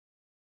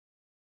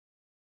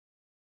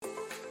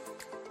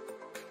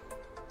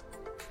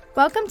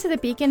Welcome to the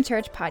Beacon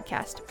Church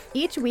podcast.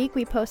 Each week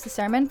we post a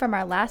sermon from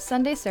our last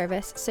Sunday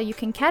service so you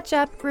can catch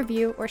up,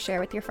 review, or share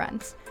with your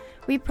friends.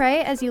 We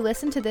pray as you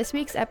listen to this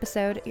week's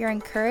episode, you're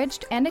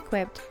encouraged and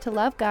equipped to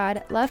love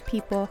God, love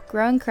people,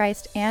 grow in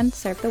Christ, and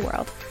serve the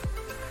world.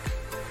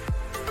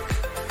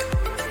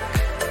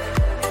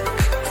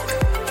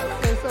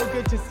 So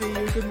good to see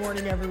you. Good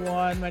morning,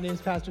 everyone. My name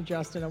is Pastor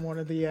Justin. I'm one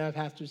of the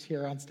pastors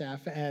here on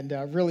staff, and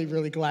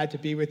really glad to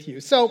be with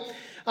you. So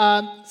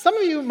some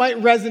of you might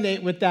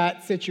resonate with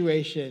that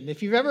situation.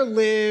 If you've ever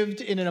lived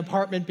in an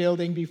apartment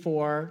building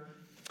before,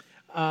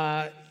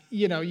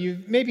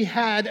 you've maybe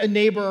had a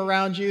neighbor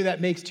around you that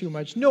makes too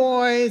much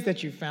noise,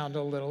 that you found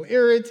a little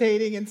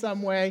irritating in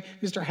some way.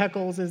 Mr.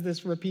 Heckles is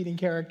this repeating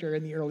character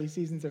in the early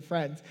seasons of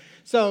Friends.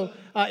 So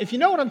if you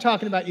know what I'm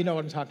talking about, you know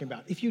what I'm talking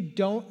about. If you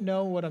don't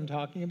know what I'm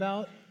talking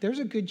about, there's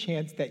a good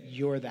chance that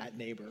you're that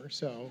neighbor.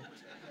 So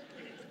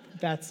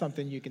that's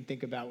something you can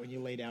think about when you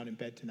lay down in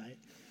bed tonight.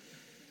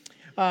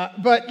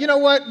 But you know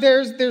what?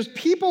 There's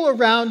people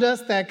around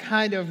us that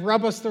kind of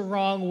rub us the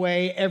wrong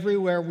way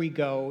everywhere we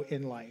go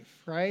in life.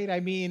 Right? I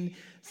mean,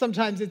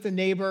 sometimes it's a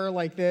neighbor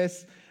like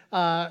this.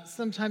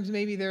 Sometimes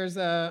maybe there's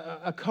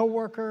a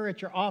coworker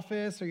at your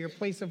office or your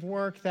place of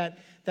work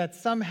that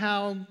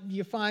somehow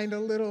you find a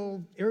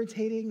little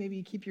irritating. Maybe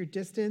you keep your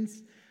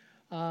distance.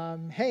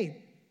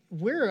 Hey,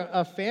 we're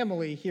a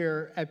family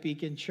here at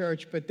Beacon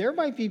Church, but there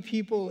might be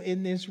people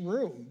in this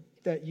room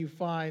that you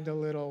find a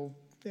little,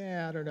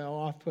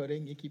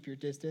 off-putting. You keep your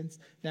distance.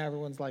 Now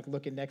everyone's like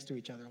looking next to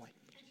each other like.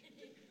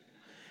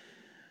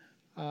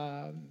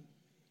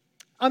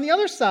 On the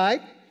other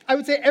side, I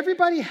would say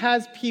everybody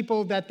has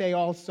people that they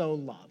also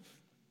love,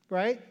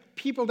 right?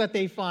 People that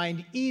they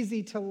find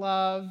easy to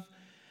love.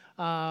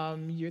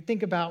 You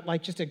think about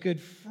like just a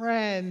good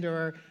friend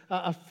or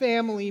a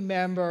family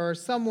member or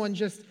someone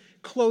just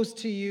close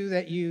to you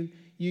that you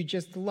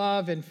just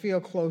love and feel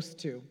close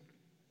to.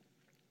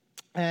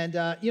 And,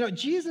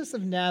 Jesus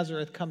of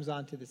Nazareth comes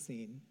onto the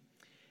scene,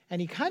 and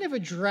he kind of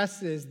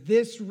addresses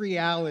this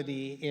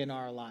reality in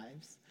our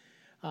lives.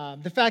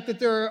 The fact that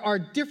there are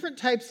different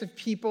types of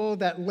people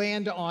that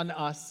land on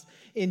us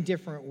in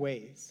different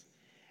ways.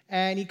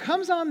 And he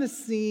comes on the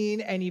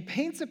scene and he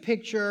paints a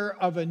picture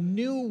of a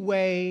new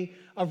way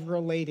of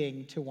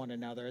relating to one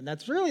another. And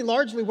that's really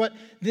largely what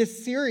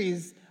this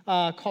series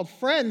called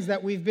Friends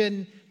that we've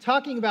been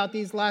talking about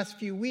these last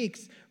few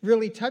weeks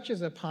really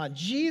touches upon.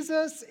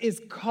 Jesus is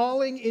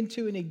calling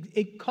into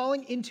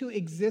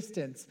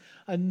existence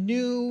a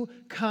new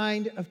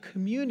kind of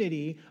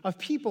community of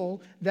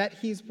people that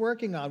he's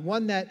working on,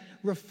 one that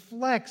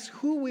reflects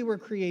who we were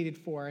created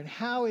for and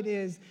how it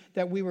is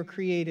that we were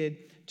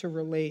created to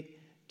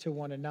relate to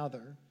one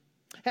another.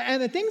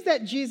 And the things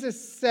that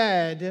Jesus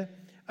said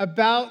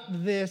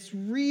about this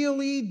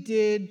really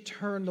did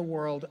turn the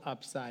world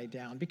upside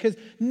down, because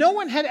no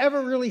one had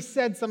ever really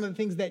said some of the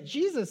things that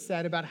Jesus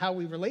said about how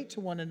we relate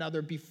to one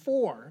another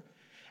before,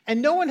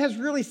 and no one has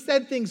really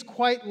said things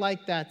quite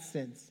like that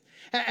since.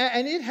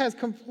 And it has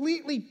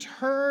completely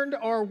turned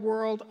our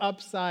world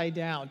upside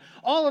down.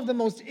 All of the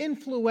most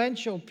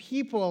influential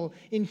people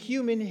in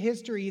human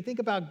history, you think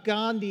about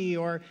Gandhi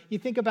or you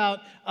think about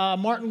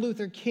Martin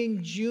Luther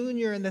King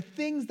Jr. and the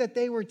things that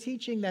they were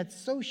teaching that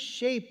so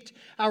shaped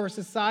our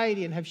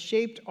society and have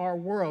shaped our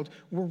world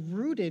were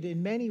rooted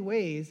in many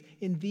ways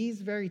in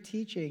these very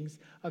teachings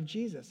of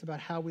Jesus about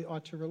how we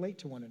ought to relate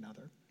to one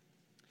another.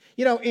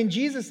 You know, in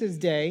Jesus'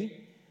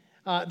 day,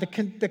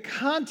 the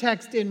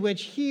context in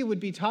which he would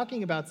be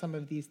talking about some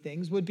of these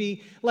things would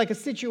be like a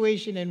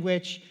situation in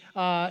which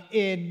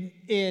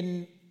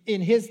in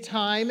his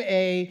time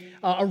a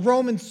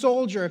Roman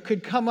soldier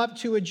could come up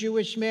to a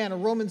Jewish man, a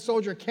Roman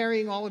soldier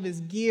carrying all of his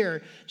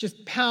gear,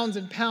 just pounds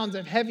and pounds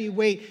of heavy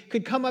weight,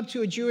 could come up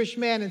to a Jewish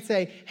man and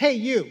say, hey,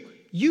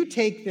 you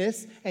take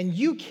this and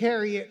you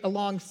carry it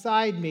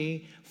alongside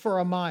me for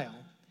a mile.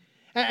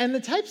 And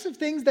the types of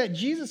things that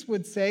Jesus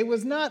would say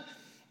was not,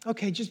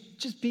 okay,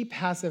 just be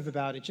passive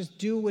about it. Just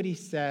do what he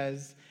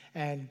says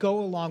and go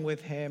along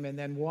with him and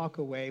then walk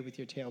away with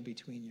your tail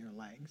between your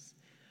legs.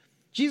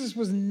 Jesus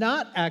was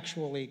not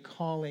actually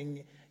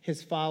calling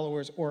his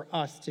followers or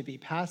us to be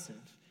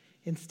passive.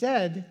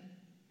 Instead,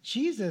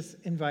 Jesus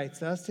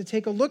invites us to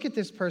take a look at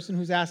this person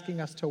who's asking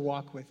us to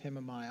walk with him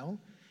a mile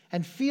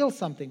and feel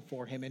something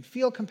for him and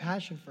feel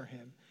compassion for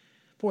him.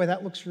 Boy,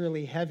 that looks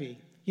really heavy.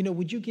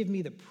 Would you give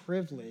me the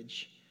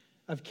privilege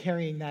of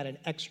carrying that an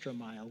extra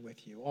mile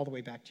with you all the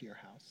way back to your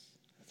house?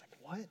 It's like,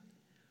 what?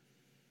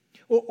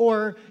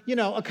 Or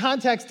a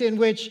context in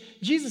which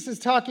Jesus is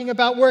talking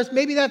about where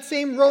maybe that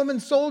same Roman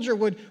soldier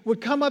would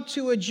come up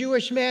to a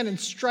Jewish man and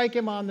strike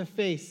him on the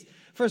face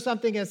for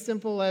something as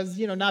simple as,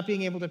 not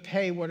being able to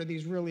pay what are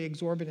these really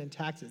exorbitant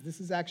taxes. This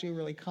is actually a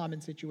really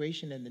common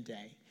situation in the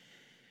day.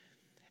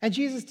 And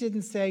Jesus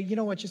didn't say,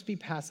 just be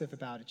passive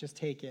about it. Just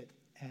take it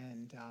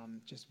and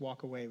just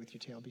walk away with your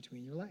tail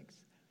between your legs.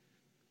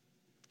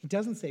 He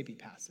doesn't say be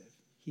passive.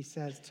 He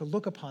says to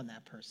look upon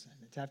that person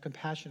and to have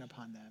compassion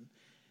upon them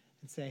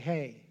and say,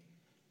 hey,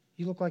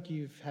 you look like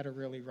you've had a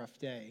really rough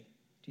day.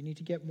 Do you need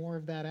to get more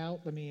of that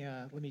out? Let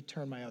me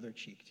turn my other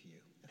cheek to you.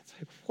 It's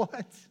like,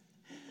 what?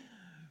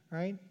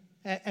 Right?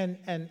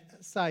 And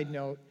side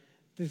note,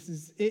 this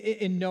is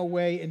in no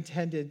way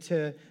intended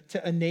to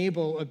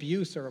enable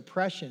abuse or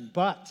oppression,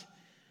 but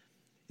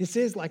this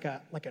is like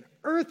an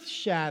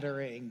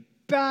earth-shattering,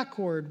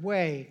 backward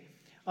way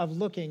of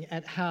looking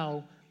at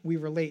how we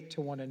relate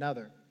to one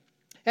another.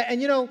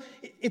 And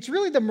it's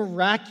really the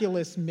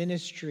miraculous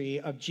ministry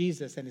of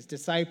Jesus and his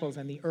disciples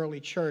and the early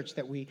church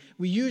that we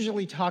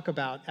usually talk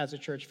about as a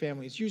church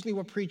family. It's usually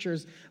what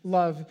preachers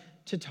love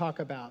to talk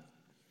about.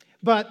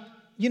 But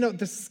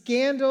the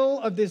scandal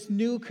of this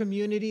new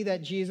community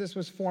that Jesus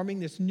was forming,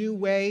 this new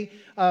way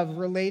of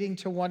relating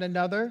to one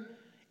another,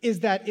 is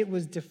that it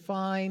was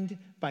defined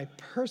by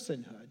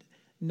personhood,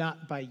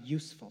 not by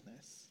usefulness.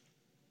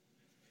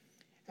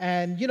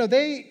 And,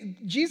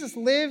 Jesus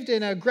lived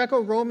in a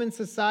Greco-Roman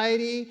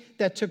society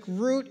that took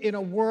root in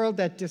a world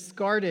that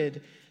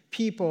discarded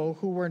people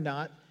who were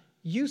not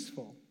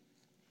useful.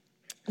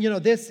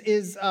 This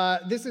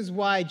is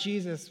why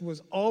Jesus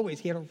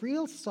he had a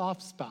real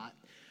soft spot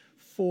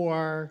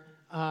for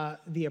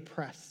the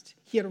oppressed.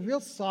 He had a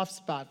real soft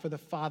spot for the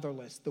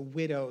fatherless, the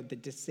widowed, the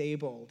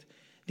disabled,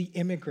 the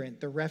immigrant,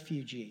 the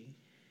refugee.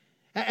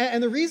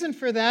 And the reason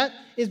for that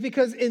is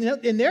because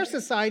in their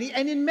society,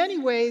 and in many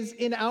ways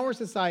in our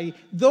society,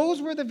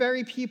 those were the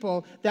very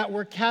people that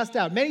were cast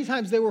out. Many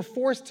times they were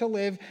forced to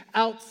live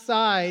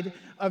outside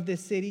of the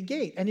city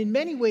gate. And in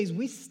many ways,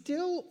 we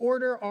still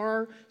order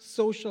our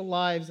social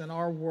lives and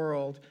our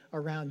world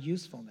around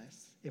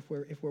usefulness, if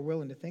we're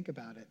willing to think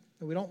about it.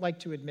 And we don't like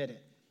to admit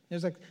it.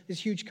 There's this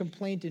huge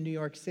complaint in New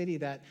York City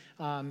that,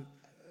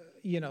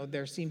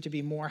 there seem to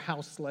be more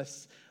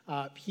houseless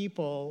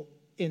people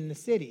in the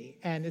city.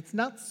 And it's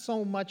not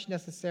so much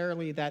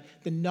necessarily that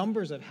the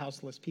numbers of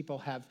houseless people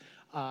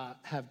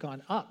have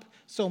gone up,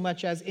 so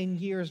much as in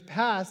years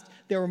past,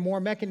 there were more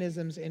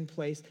mechanisms in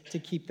place to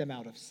keep them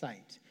out of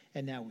sight.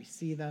 And now we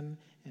see them,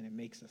 and it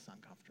makes us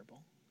uncomfortable.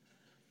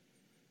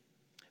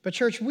 But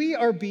church, we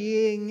are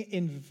being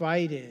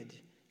invited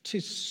to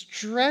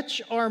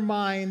stretch our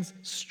minds,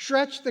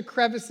 stretch the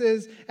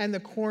crevices and the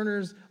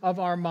corners of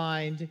our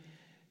mind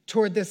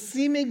toward the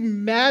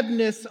seeming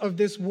madness of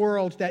this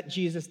world that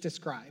Jesus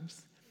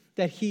describes,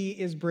 that he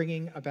is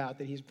bringing about,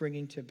 that he's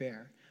bringing to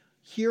bear,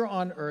 here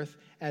on earth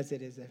as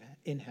it is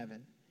in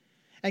heaven.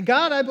 And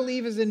God, I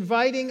believe, is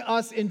inviting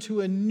us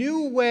into a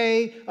new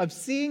way of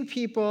seeing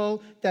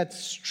people that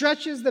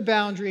stretches the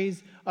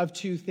boundaries of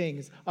two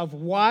things, of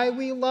why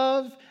we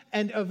love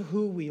and of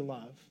who we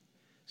love,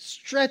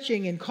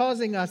 stretching and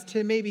causing us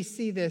to maybe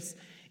see this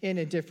in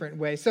a different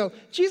way. So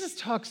Jesus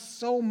talks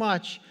so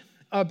much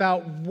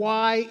about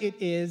why it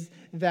is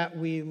that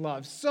we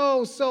love.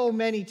 So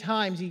many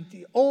times,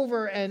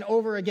 over and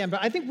over again.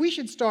 But I think we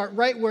should start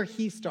right where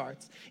he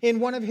starts, in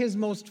one of his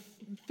most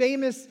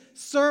famous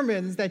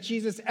sermons that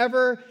Jesus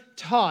ever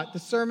taught, the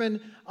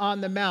Sermon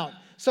on the Mount.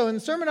 So in the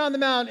Sermon on the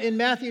Mount in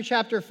Matthew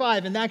chapter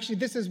 5, and actually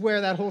this is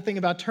where that whole thing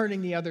about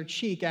turning the other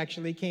cheek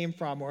actually came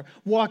from, or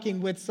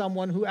walking with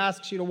someone who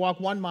asks you to walk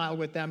 1 mile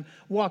with them,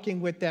 walking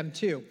with them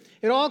too.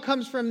 It all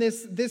comes from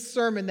this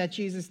sermon that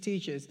Jesus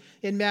teaches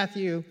in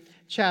Matthew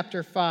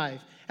chapter 5.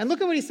 And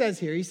look at what he says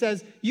here. He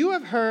says, "You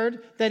have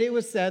heard that it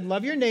was said,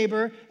 'Love your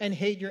neighbor and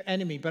hate your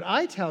enemy.' But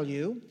I tell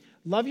you,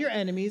 love your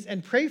enemies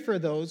and pray for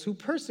those who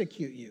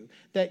persecute you,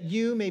 that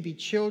you may be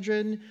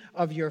children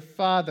of your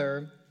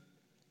Father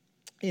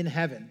in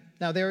heaven."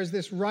 Now, there is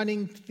this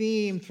running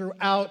theme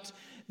throughout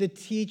the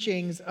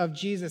teachings of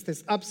Jesus,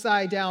 this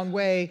upside-down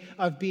way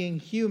of being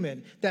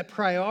human that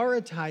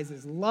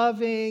prioritizes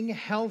loving,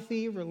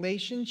 healthy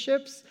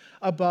relationships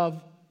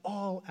above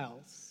all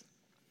else.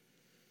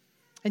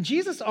 And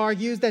Jesus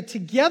argues that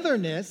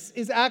togetherness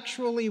is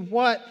actually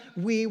what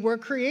we were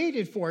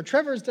created for.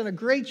 Trevor's done a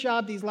great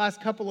job these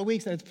last couple of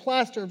weeks, and it's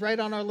plastered right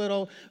on our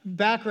little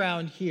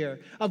background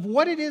here, of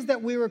what it is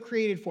that we were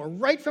created for.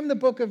 Right from the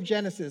book of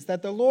Genesis,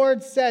 that the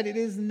Lord said it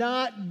is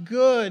not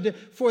good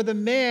for the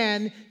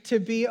man to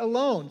be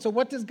alone. So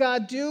what does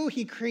God do?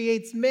 He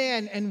creates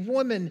man and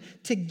woman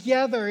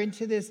together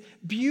into this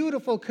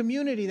beautiful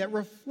community that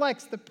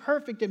reflects the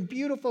perfect and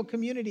beautiful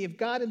community of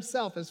God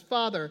himself as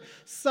Father,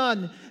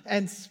 Son,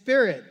 and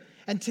Spirit.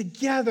 And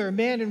together,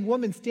 man and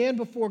woman stand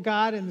before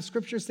God, and the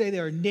scriptures say they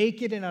are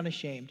naked and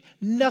unashamed.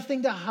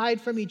 Nothing to hide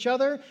from each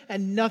other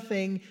and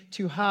nothing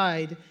to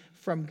hide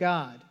from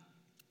God.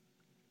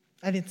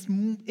 And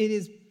it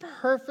is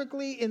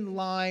perfectly in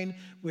line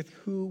with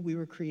who we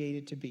were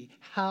created to be,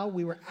 how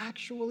we were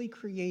actually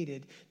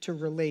created to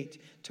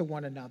relate to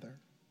one another.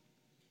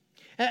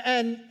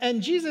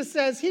 And Jesus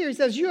says here, he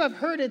says, "You have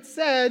heard it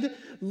said,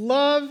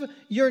 love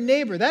your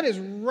neighbor." That is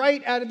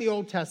right out of the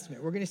Old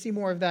Testament. We're going to see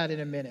more of that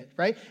in a minute,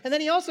 right? And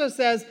then he also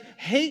says,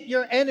 hate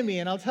your enemy.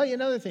 And I'll tell you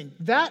another thing.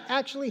 That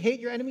actually, hate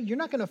your enemy, you're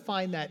not going to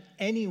find that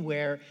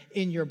anywhere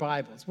in your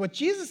Bibles. What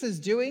Jesus is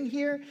doing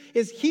here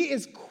is he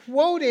is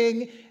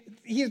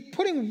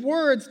putting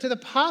words to the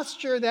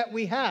posture that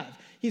we have.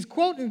 He's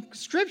quoting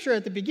scripture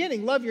at the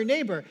beginning, love your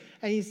neighbor.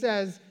 And he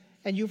says,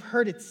 And you've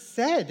heard it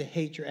said,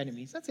 hate your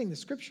enemies. Not saying the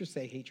scriptures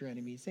say hate your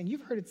enemies, saying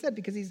you've heard it said,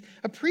 because he's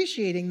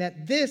appreciating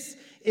that this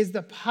is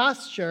the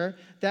posture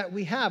that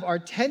we have, our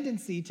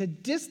tendency to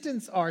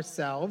distance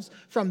ourselves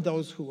from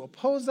those who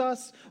oppose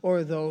us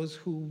or those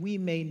who we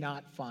may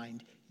not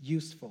find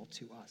useful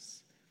to us.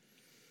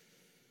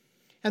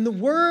 And the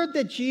word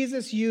that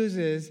Jesus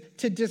uses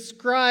to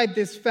describe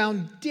this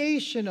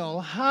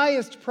foundational,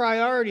 highest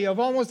priority of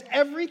almost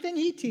everything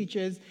he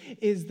teaches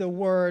is the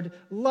word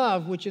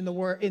love, which in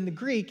the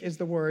Greek is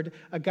the word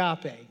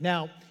agape.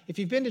 Now, if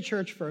you've been to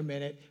church for a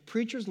minute,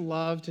 preachers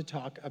love to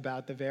talk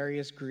about the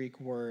various Greek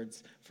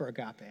words for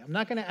agape. I'm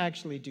not going to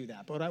actually do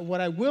that, but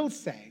what I will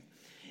say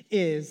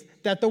is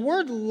that the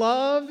word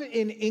love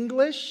in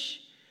English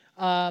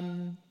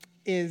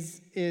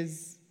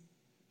is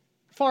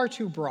far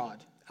too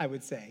broad, I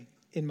would say,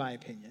 in my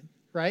opinion,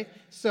 right?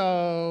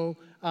 So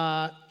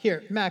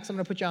here, Max, I'm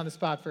going to put you on the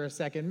spot for a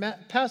second.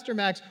 Pastor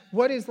Max,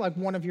 what is like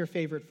one of your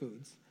favorite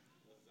foods?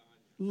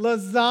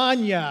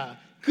 Lasagna.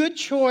 Good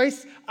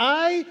choice.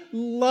 I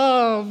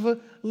love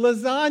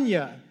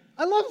lasagna.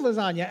 I love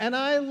lasagna, and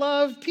I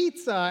love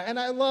pizza, and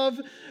I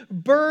love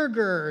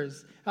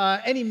burgers.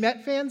 Any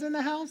Met fans in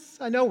the house?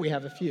 I know we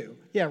have a few.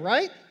 Yeah,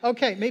 right?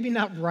 Okay, maybe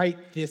not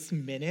right this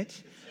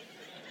minute,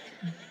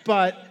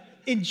 but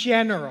in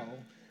general.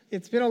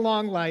 It's been a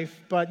long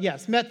life, but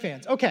yes, Met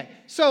fans. Okay,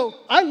 so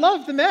I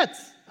love the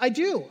Mets. I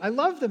do. I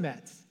love the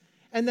Mets.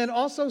 And then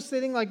also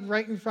sitting like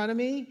right in front of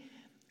me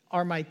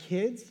are my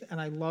kids, and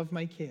I love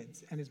my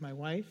kids, and is my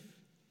wife,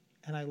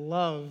 and I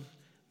love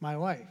my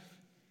wife.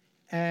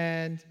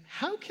 And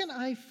how can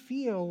I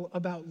feel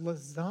about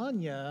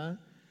lasagna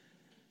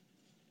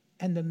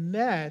and the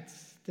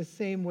Mets the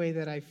same way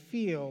that I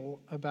feel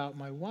about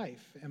my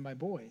wife and my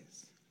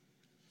boys?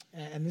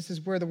 And this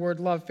is where the word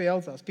love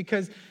fails us,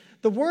 because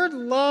the word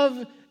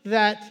love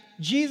that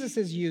Jesus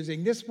is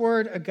using, this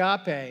word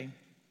agape,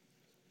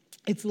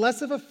 it's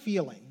less of a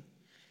feeling,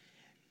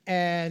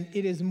 and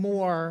it is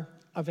more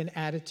of an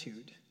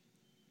attitude.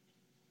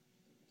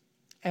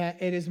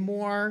 It is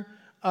more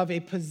of a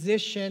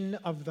position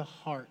of the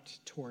heart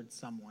towards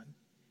someone.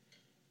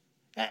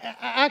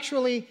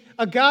 Actually,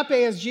 agape,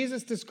 as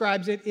Jesus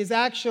describes it, is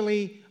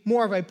actually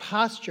more of a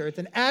posture. It's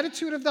an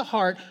attitude of the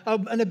heart,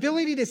 an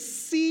ability to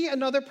see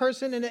another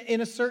person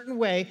in a certain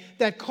way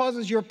that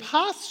causes your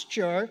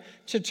posture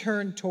to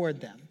turn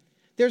toward them.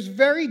 There's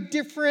very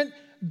different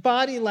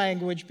body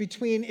language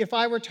between if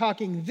I were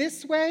talking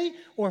this way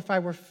or if I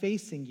were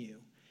facing you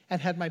and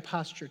had my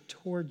posture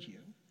toward you.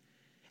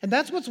 And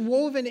that's what's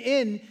woven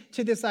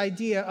into this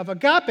idea of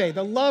agape,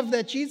 the love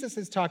that Jesus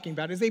is talking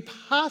about, is a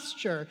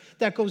posture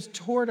that goes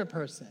toward a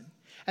person.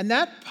 And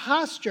that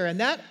posture and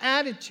that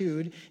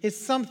attitude is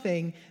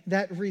something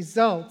that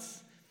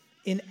results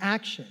in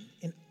action,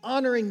 in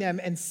honoring them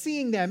and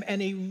seeing them, and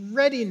a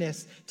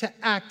readiness to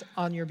act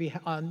on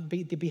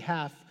the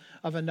behalf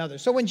of another.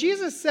 So when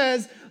Jesus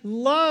says,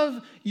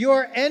 love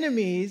your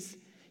enemies,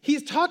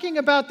 he's talking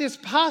about this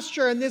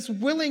posture and this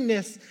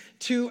willingness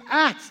to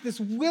act, this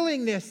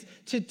willingness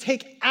to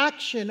take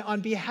action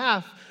on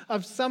behalf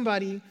of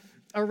somebody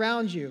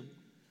around you.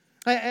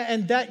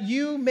 And that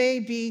you may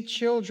be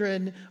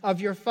children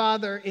of your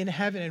Father in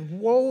heaven, and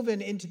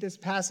woven into this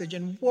passage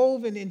and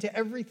woven into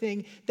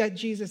everything that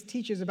Jesus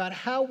teaches about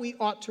how we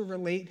ought to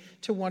relate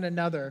to one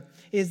another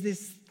is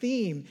this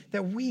theme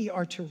that we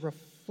are to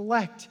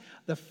reflect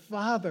the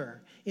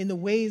Father in the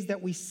ways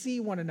that we see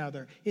one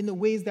another, in the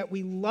ways that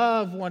we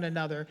love one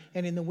another,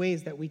 and in the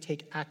ways that we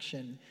take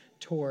action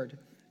toward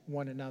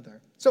one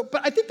another.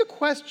 But I think the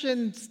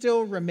question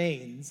still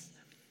remains,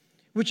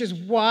 which is,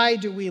 why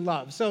do we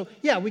love? So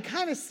yeah, we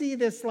kind of see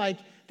this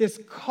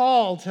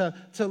call to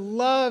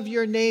love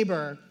your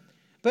neighbor,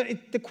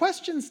 but the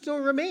question still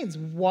remains,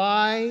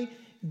 why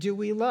do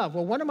we love?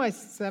 Well, one of my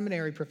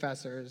seminary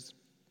professors,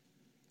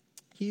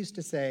 he used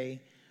to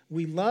say,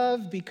 we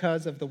love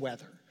because of the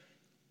weather.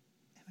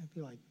 And I'd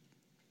be like,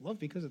 love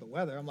because of the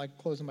weather? I'm like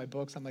closing my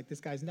books. I'm like, this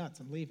guy's nuts.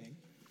 I'm leaving.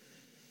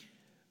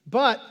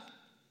 But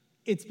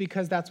it's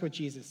because that's what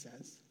Jesus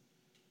says.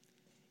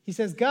 He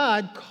says,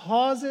 God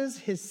causes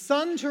his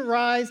sun to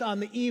rise on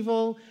the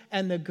evil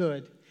and the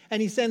good,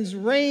 and he sends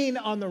rain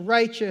on the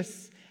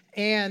righteous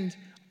and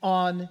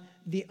on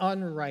the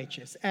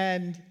unrighteous.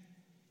 And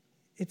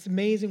it's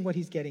amazing what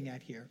he's getting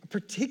at here,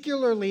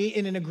 particularly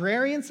in an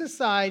agrarian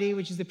society,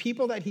 which is the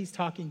people that he's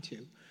talking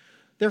to.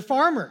 They're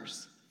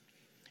farmers.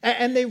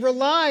 And they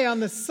rely on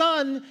the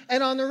sun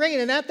and on the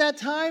rain. And at that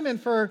time,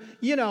 and for,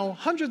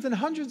 hundreds and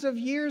hundreds of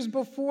years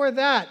before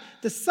that,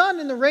 the sun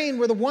and the rain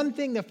were the one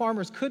thing that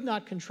farmers could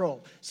not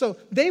control. So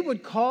they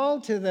would call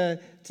to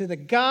the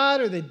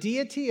god or the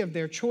deity of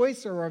their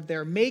choice or of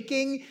their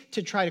making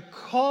to try to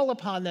call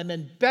upon them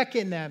and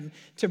beckon them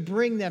to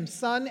bring them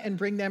sun and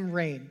bring them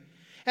rain.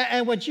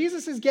 And what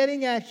Jesus is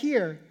getting at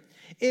here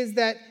is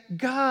that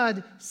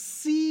God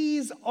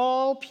sees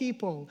all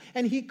people,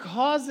 and he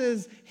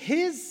causes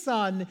his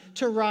sun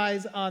to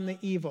rise on the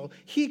evil.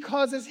 He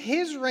causes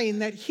his rain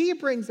that he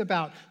brings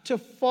about to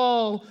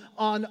fall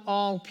on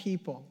all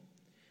people.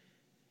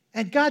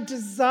 And God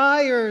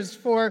desires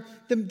for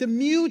the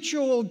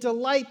mutual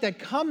delight that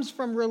comes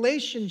from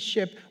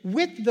relationship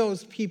with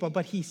those people,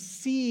 but he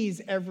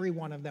sees every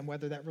one of them,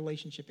 whether that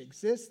relationship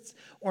exists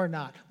or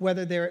not,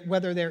 whether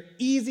they're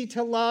easy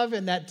to love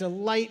and that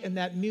delight and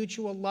that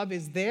mutual love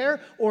is there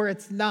or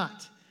it's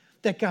not,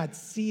 that God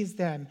sees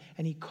them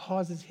and he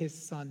causes his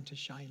sun to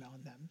shine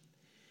on them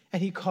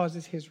and he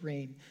causes his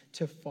rain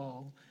to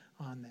fall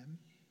on them.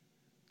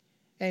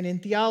 And in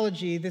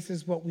theology, this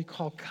is what we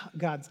call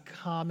God's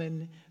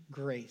common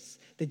grace,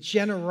 the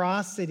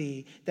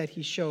generosity that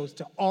he shows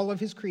to all of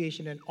his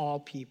creation and all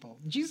people.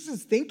 Jesus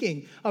is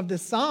thinking of the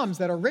Psalms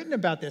that are written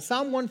about this.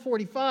 Psalm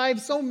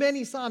 145, so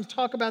many Psalms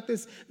talk about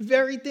this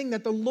very thing,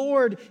 that the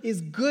Lord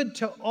is good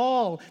to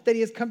all, that he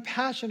has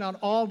compassion on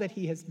all that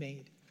he has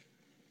made.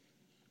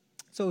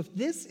 So if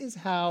this is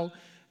how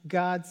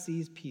God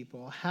sees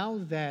people, how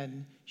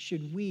then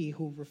should we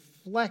who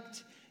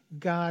reflect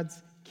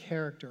God's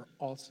character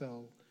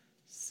also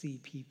see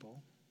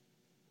people?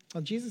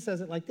 Well, Jesus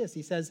says it like this.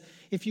 He says,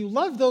 if you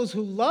love those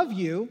who love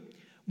you,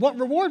 what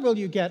reward will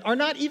you get? Are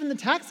not even the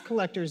tax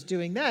collectors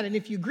doing that? And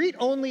if you greet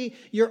only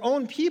your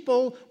own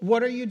people,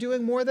 what are you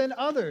doing more than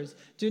others?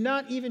 Do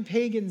not even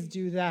pagans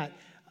do that?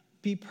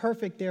 Be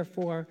perfect,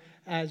 therefore,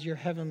 as your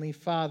heavenly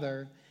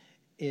Father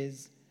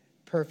is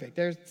perfect.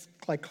 There's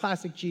like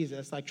classic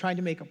Jesus, like trying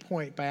to make a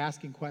point by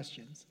asking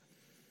questions.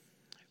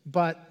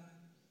 But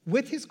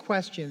with his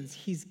questions,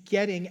 he's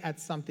getting at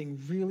something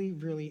really,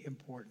 really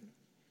important.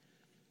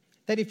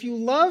 That if you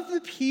love the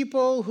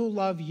people who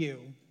love you,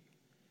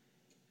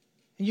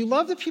 and you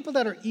love the people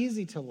that are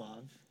easy to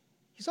love,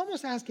 he's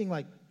almost asking,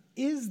 like,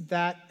 is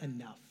that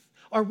enough?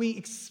 Are we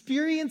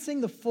experiencing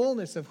the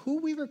fullness of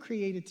who we were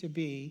created to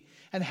be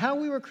and how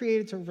we were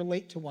created to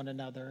relate to one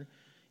another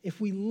if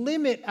we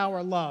limit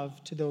our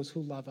love to those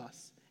who love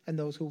us and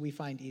those who we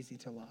find easy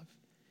to love?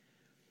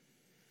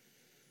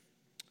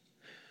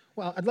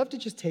 Well, I'd love to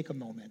just take a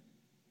moment,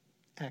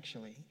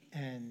 actually,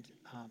 and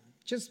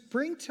just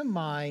bring to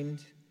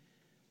mind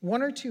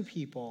one or two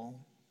people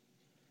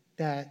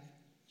that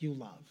you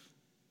love,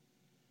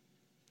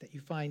 that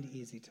you find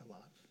easy to love.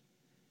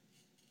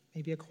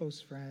 Maybe a close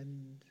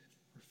friend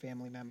or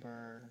family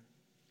member.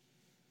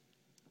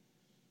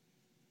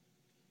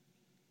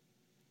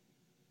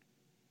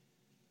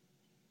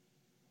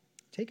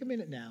 Take a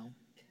minute now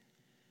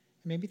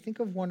and maybe think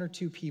of one or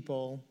two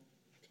people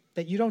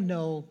that you don't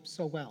know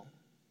so well.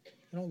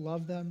 You don't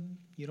love them,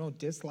 you don't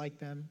dislike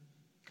them,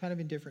 kind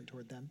of indifferent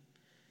toward them,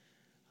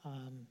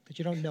 that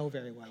you don't know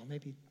very well.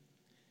 Maybe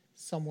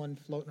someone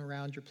floating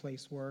around your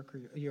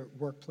your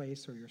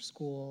workplace or your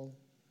school,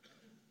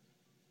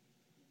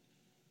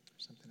 or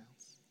something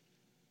else.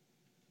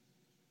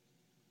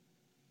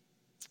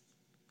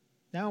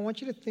 Now I want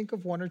you to think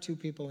of one or two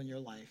people in your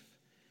life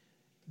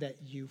that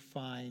you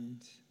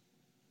find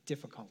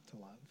difficult to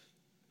love,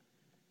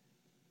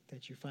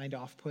 that you find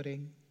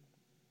off-putting.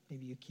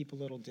 Maybe you keep a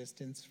little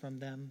distance from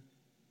them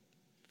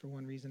for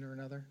one reason or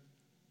another.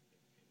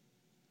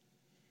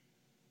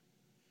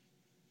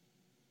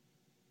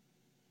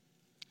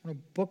 I want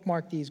to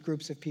bookmark these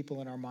groups of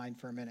people in our mind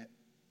for a minute.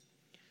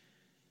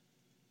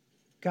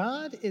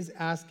 God is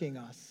asking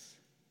us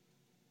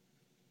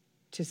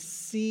to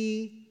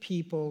see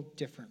people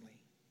differently,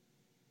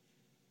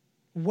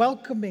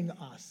 welcoming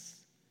us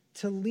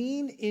to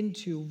lean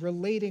into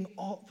relating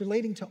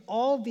to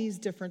all these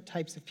different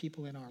types of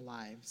people in our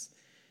lives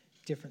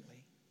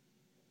differently.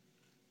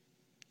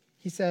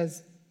 He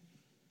says,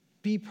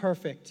 be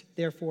perfect,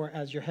 therefore,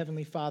 as your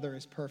heavenly Father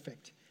is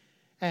perfect.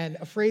 And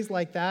a phrase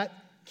like that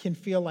can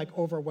feel like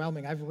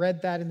overwhelming. I've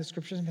read that in the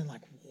scriptures and been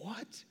like,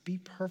 what? Be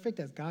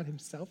perfect as God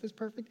himself is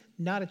perfect?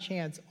 Not a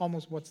chance.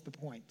 Almost what's the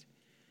point?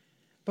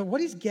 But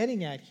what he's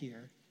getting at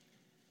here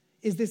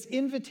is this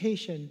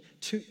invitation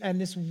to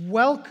and this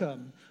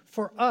welcome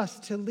for us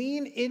to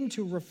lean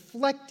into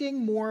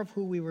reflecting more of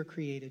who we were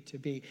created to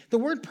be. The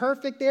word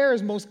perfect there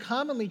is most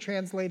commonly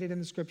translated in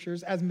the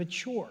scriptures as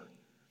mature.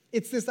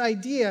 It's this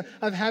idea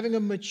of having a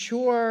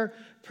mature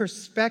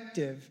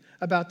perspective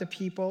about the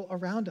people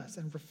around us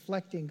and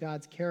reflecting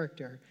God's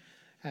character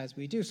as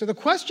we do. So the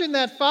question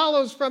that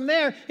follows from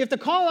there, if the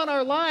call on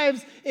our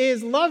lives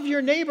is love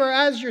your neighbor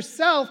as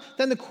yourself,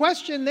 then the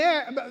question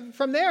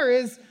from there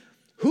is,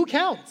 who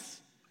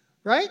counts,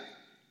 right?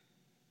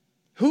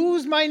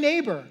 Who's my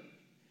neighbor?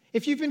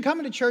 If you've been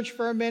coming to church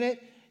for a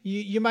minute,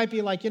 you might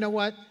be like, you know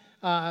what?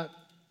 I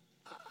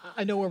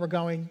know where we're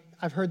going.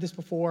 I've heard this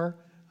before.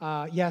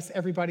 Yes,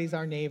 everybody's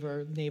our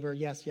neighbor.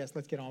 Yes,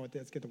 let's get on with it.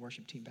 Let's get the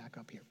worship team back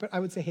up here. But I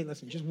would say, hey,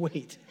 listen, just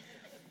wait.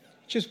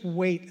 Just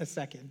wait a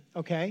second,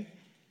 okay?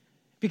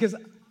 Because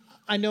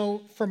I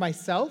know for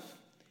myself,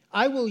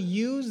 I will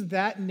use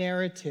that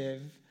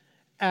narrative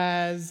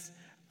as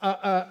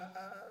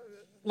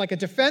like a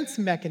defense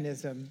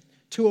mechanism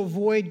to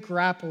avoid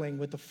grappling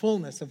with the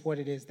fullness of what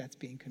it is that's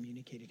being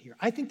communicated here.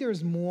 I think there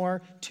is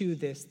more to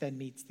this than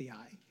meets the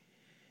eye.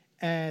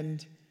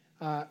 And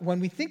when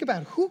we think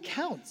about who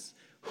counts,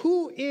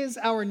 who is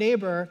our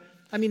neighbor,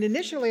 I mean,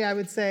 initially I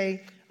would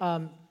say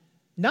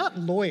not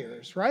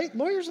lawyers, right?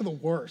 Lawyers are the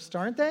worst,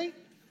 aren't they?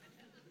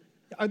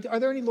 Are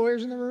there any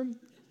lawyers in the room?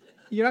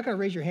 You're not going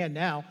to raise your hand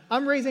now.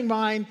 I'm raising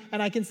mine,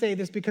 and I can say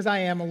this because I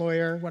am a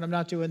lawyer when I'm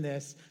not doing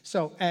this.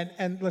 So,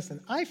 and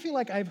listen, I feel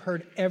like I've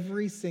heard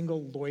every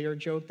single lawyer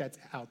joke that's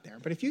out there.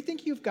 But if you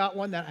think you've got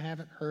one that I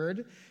haven't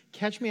heard,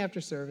 catch me after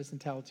service and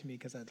tell it to me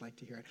because I'd like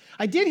to hear it.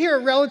 I did hear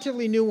a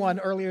relatively new one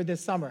earlier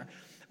this summer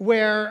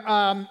where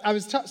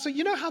so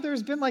you know how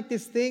there's been like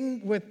this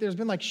thing there's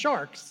been like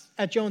sharks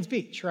at Jones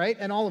Beach, right?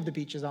 And all of the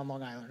beaches on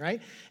Long Island,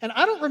 right? And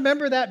I don't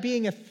remember that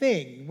being a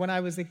thing when I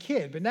was a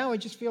kid, but now I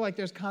just feel like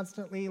there's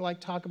constantly like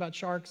talk about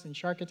sharks and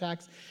shark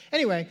attacks.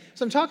 Anyway,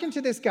 so I'm talking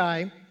to this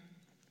guy,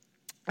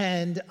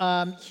 and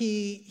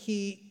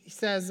he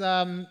says,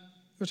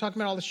 we're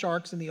talking about all the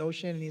sharks in the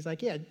ocean, and he's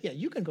like, yeah,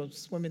 you can go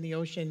swim in the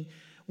ocean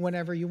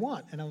whenever you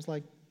want. And I was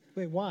like,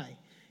 wait, why?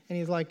 And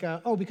he's like,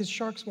 oh, because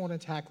sharks won't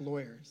attack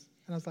lawyers.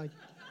 And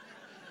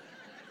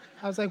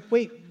I was like,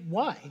 wait,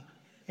 why?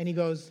 And he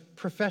goes,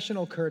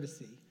 professional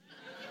courtesy.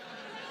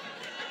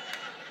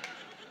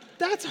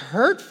 That's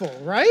hurtful,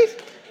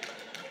 right?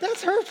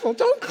 That's hurtful.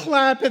 Don't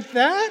clap at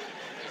that.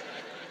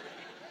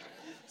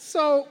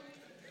 So,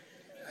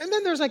 and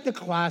then there's like the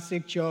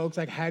classic jokes,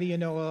 like how do you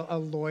know a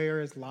lawyer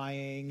is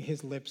lying?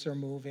 His lips are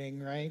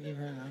moving, right? You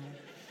know.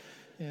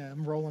 Yeah,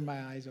 I'm rolling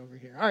my eyes over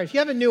here. All right, if you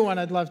have a new one,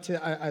 I'd love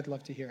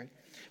to hear it.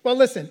 Well,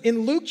 listen,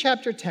 in Luke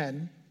chapter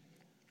 10,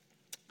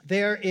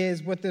 there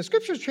is what the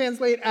scriptures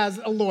translate as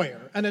a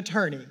lawyer, an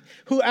attorney,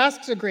 who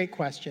asks a great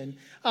question.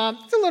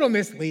 It's a little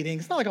misleading.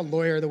 It's not like a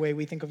lawyer the way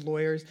we think of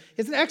lawyers.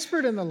 It's an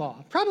expert in the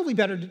law, probably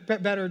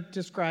better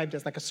described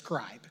as like a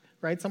scribe,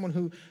 right?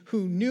 Someone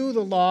who knew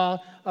the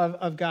law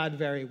of God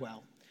very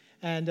well.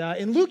 And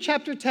in Luke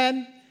chapter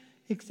 10,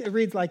 it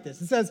reads like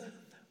this. It says,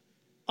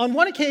 on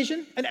one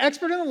occasion, an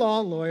expert in the law,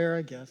 lawyer,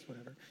 I guess,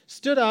 whatever,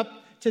 stood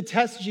up to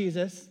test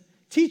Jesus.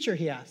 Teacher,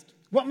 he asked,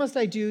 what must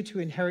I do to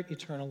inherit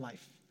eternal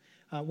life?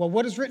 Well,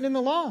 what is written in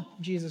the law?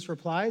 Jesus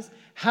replies.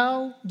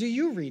 How do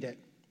you read it?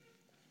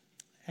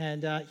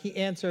 And he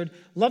answered,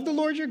 love the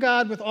Lord your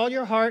God with all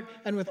your heart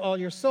and with all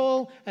your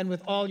soul and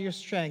with all your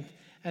strength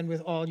and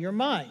with all your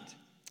mind.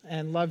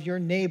 And love your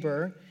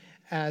neighbor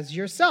as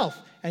yourself.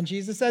 And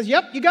Jesus says,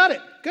 yep, you got it.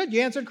 Good,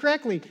 you answered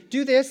correctly.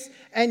 Do this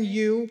and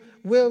you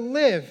will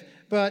live.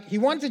 But he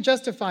wanted to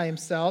justify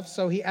himself,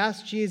 so he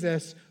asked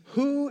Jesus,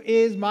 who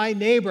is my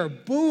neighbor?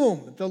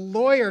 Boom, the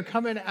lawyer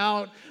coming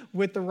out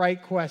with the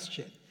right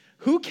question.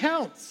 Who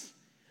counts?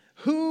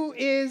 Who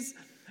is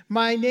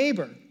my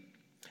neighbor?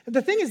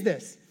 The thing is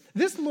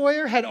this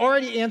lawyer had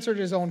already answered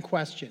his own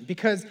question,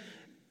 because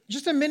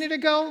just a minute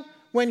ago,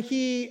 when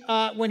he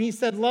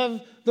said, love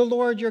the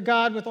Lord your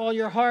God with all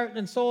your heart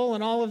and soul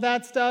and all of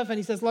that stuff, and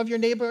he says, love your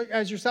neighbor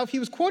as yourself, he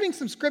was quoting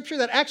some scripture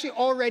that actually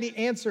already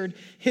answered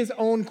his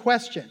own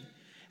question.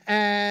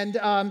 And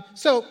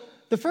so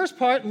the first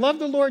part, love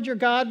the Lord your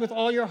God with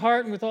all your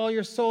heart and with all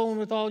your soul and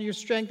with all your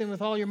strength and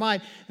with all your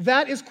mind,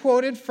 that is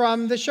quoted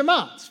from the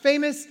Shema. It's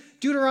famous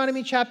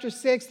Deuteronomy chapter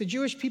 6. The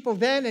Jewish people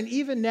then and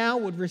even now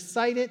would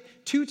recite it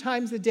 2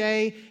 times a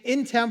day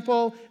in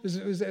temple.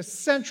 It was a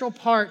central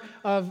part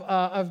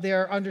of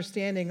their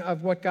understanding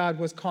of what God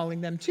was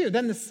calling them to.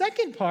 Then the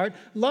second part,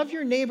 love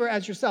your neighbor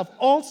as yourself,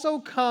 also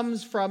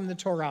comes from the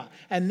Torah.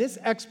 And this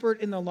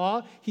expert in the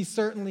law, he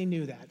certainly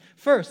knew that.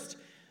 First,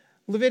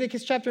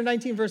 Leviticus chapter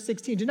 19, verse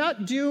 16. Do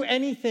not do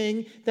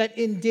anything that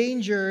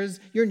endangers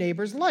your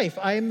neighbor's life.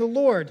 I am the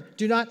Lord.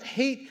 Do not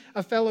hate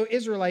a fellow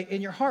Israelite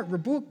in your heart.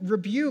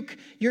 Rebuke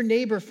your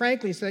neighbor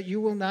frankly so that you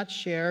will not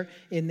share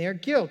in their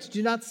guilt.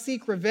 Do not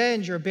seek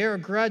revenge or bear a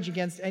grudge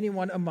against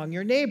anyone among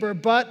your neighbor,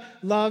 but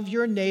love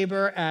your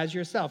neighbor as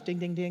yourself. Ding,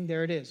 ding, ding.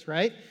 There it is,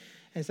 right?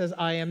 And it says,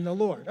 I am the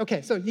Lord.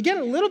 Okay, so you get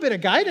a little bit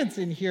of guidance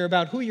in here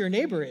about who your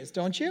neighbor is,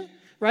 don't you?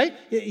 Right?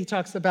 He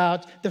talks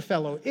about the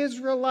fellow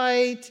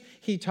Israelite.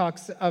 He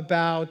talks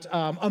about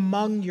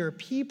among your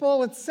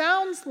people. It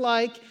sounds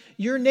like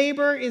your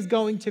neighbor is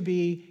going to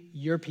be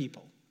your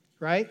people,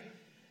 right?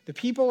 The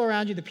people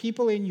around you, the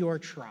people in your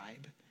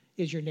tribe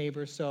is your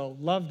neighbor, so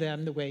love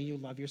them the way you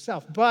love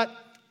yourself. But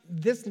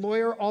this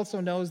lawyer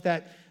also knows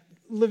that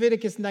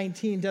Leviticus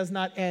 19 does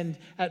not end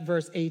at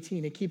verse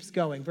 18. It keeps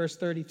going. Verse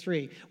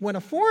 33. When a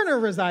foreigner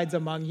resides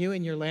among you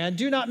in your land,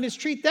 do not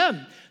mistreat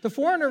them. The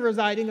foreigner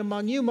residing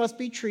among you must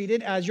be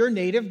treated as your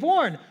native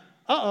born.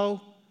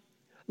 Uh-oh.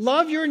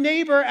 Love your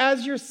neighbor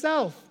as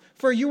yourself,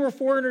 for you were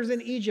foreigners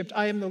in Egypt.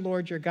 I am the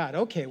Lord your God.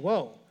 Okay,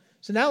 whoa.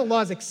 So now the law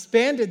has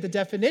expanded the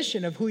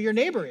definition of who your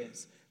neighbor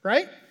is,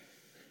 right?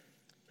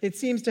 It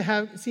seems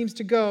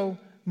to go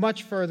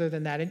much further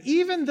than that. And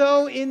even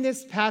though in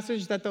this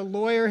passage that the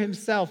lawyer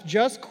himself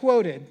just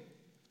quoted,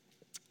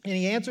 and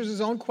he answers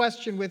his own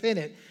question within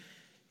it,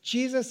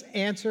 Jesus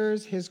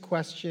answers his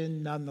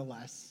question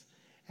nonetheless.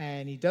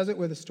 And he does it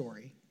with a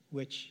story,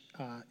 which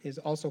is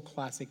also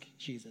classic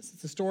Jesus.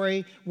 It's a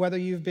story, whether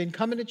you've been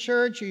coming to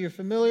church or you're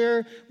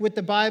familiar with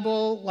the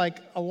Bible like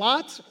a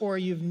lot, or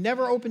you've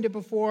never opened it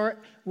before,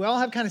 we all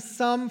have kind of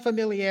some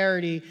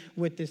familiarity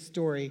with this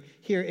story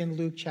here in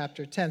Luke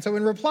chapter 10. So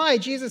in reply,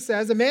 Jesus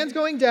says, a man's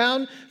going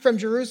down from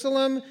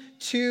Jerusalem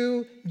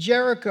to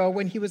Jericho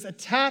when he was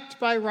attacked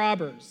by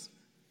robbers.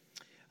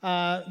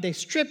 They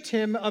stripped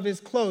him of his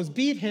clothes,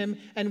 beat him,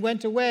 and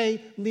went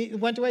away,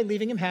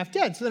 leaving him half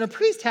dead. So then a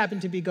priest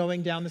happened to be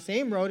going down the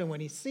same road, and when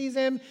he sees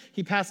him,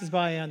 he passes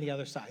by on the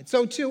other side.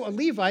 So too, a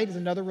Levite is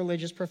another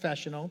religious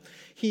professional.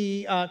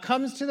 He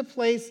comes to the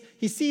place,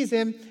 he sees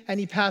him, and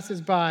he passes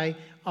by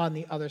on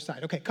the other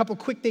side. Okay, a couple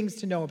quick things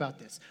to know about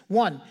this.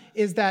 One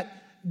is that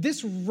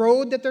this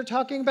road that they're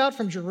talking about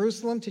from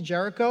Jerusalem to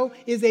Jericho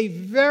is a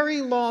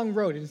very long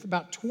road. It is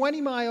about 20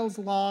 miles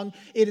long.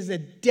 It is a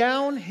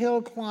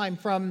downhill climb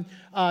from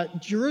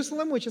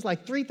Jerusalem, which is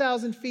like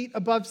 3,000 feet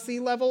above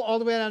sea level, all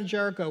the way down to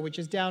Jericho, which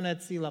is down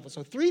at sea level.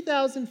 So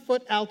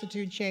 3,000-foot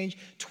altitude change,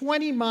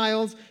 20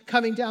 miles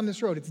coming down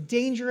this road. It's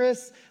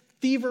dangerous.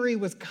 Thievery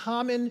was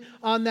common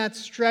on that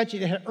stretch.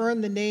 It had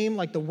earned the name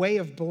like the Way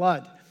of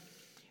Blood.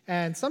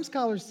 And some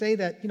scholars say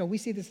that, we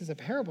see this as a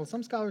parable.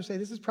 Some scholars say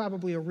this is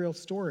probably a real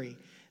story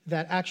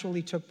that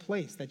actually took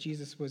place that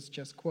Jesus was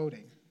just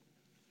quoting.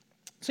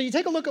 So you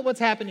take a look at what's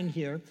happening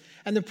here.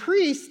 And the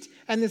priest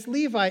and this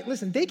Levite,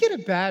 listen, they get a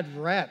bad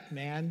rep,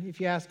 man, if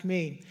you ask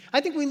me.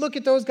 I think we look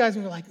at those guys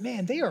and we're like,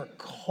 man, they are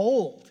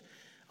cold.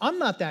 I'm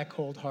not that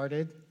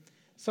cold-hearted.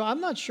 So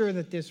I'm not sure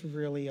that this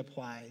really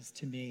applies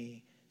to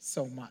me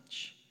so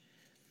much.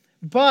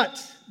 But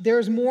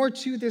there's more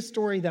to this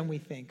story than we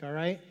think, all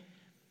right?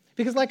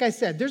 Because like I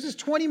said, there's this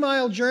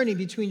 20-mile journey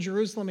between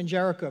Jerusalem and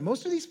Jericho.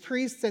 Most of these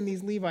priests and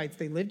these Levites,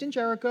 they lived in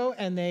Jericho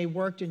and they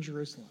worked in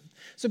Jerusalem.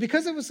 So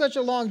because it was such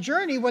a long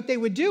journey, what they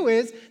would do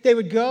is they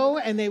would go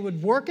and they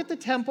would work at the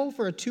temple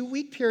for a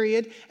 2-week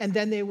period, and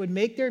then they would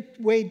make their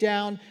way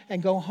down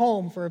and go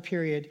home for a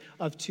period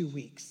of 2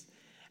 weeks.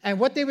 And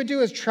what they would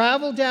do is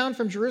travel down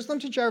from Jerusalem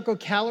to Jericho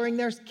carrying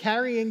their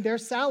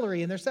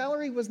salary, and their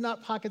salary was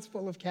not pockets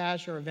full of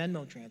cash or a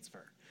Venmo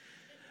transfer.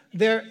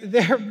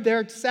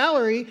 Their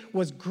salary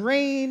was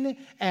grain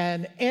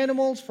and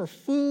animals for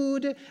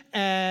food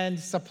and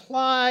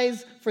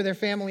supplies for their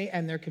family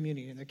and their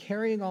community. And they're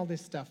carrying all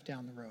this stuff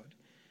down the road.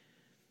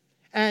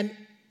 And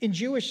in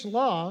Jewish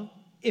law,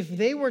 if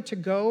they were to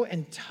go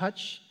and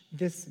touch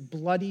this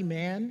bloody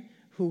man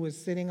who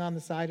was sitting on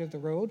the side of the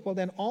road, well,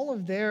 then all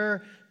of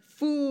their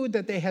food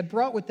that they had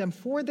brought with them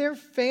for their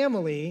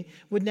family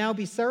would now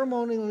be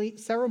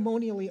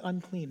ceremonially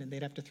unclean, and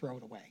they'd have to throw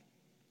it away.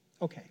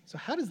 Okay, so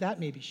how does that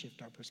maybe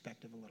shift our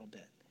perspective a little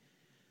bit?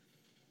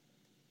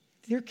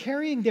 They're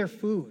carrying their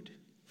food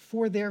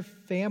for their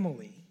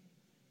family.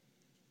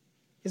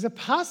 Is it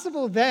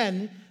possible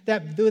then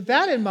that with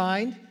that in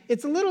mind,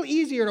 it's a little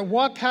easier to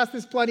walk past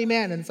this bloody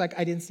man and it's like,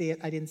 I didn't see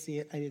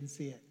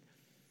it,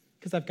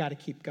 because I've got to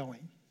keep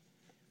going.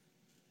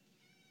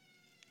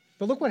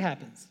 But look what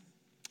happens.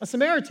 A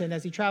Samaritan,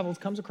 as he travels,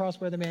 comes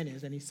across where the man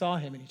is, and he saw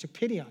him, and he took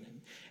pity on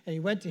him. And he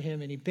went to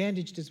him, and he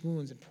bandaged his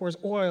wounds, and pours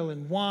oil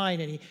and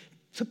wine, and he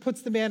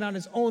puts the man on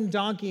his own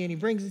donkey, and he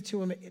brings it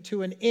to him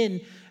to an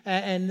inn.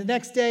 And the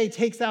next day,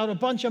 takes out a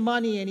bunch of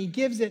money, and he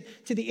gives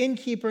it to the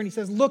innkeeper, and he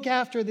says, look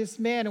after this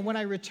man, and when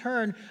I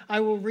return,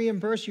 I will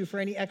reimburse you for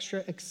any extra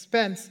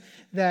expense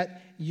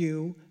that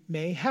you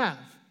may have.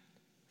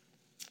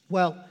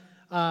 Well,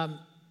 you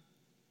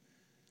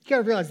got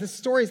to realize this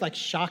story is like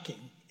shocking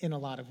in a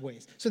lot of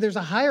ways. So there's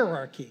a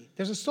hierarchy.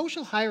 There's a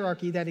social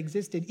hierarchy that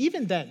existed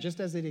even then,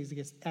 just as it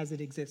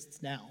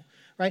exists now,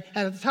 right?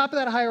 And at the top of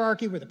that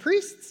hierarchy were the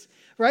priests,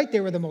 right? They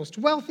were the most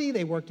wealthy.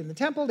 They worked in the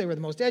temple. They were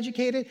the most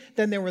educated.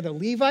 Then there were the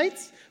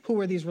Levites, who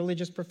were these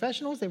religious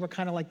professionals. They were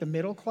kind of like the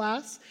middle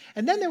class.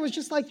 And then there was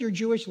just like your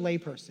Jewish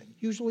layperson,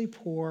 usually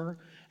poor,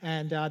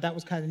 and that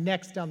was kind of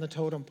next on the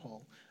totem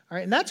pole. All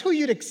right? And that's who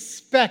you'd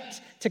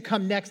expect to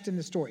come next in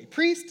the story.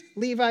 Priest,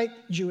 Levite,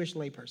 Jewish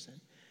layperson.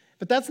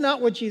 But that's not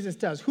what Jesus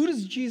does. Who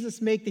does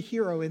Jesus make the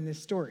hero in this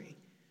story?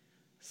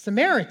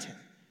 Samaritan,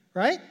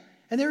 right?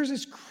 And there's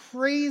this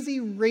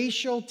crazy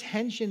racial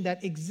tension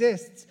that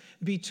exists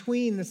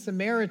between the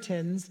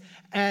Samaritans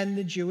and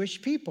the Jewish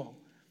people.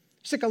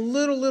 Just like a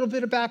little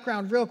bit of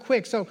background real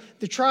quick. So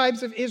the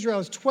tribes of Israel,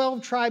 there's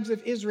 12 tribes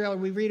of Israel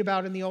we read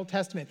about in the Old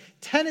Testament.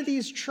 10 of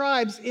these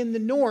tribes in the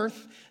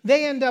north,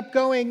 they end up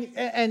going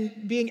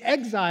and being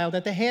exiled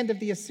at the hand of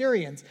the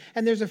Assyrians.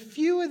 And there's a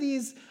few of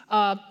these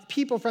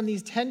people from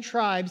these 10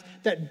 tribes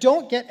that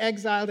don't get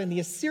exiled, and the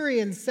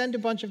Assyrians send a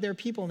bunch of their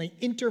people and they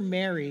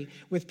intermarry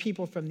with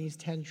people from these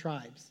 10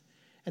 tribes.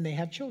 And they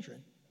have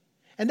children.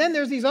 And then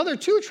there's these other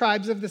 2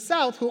 tribes of the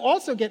south who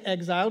also get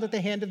exiled at the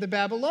hand of the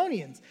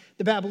Babylonians.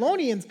 The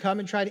Babylonians come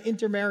and try to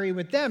intermarry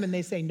with them, and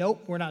they say,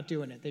 nope, we're not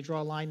doing it. They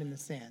draw a line in the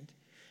sand.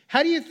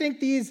 How do you think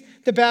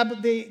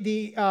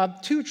the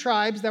 2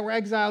 tribes that were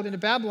exiled into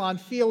Babylon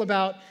feel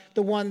about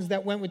the ones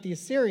that went with the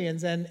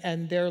Assyrians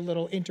and their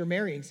little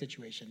intermarrying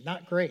situation?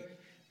 Not great,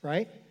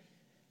 right?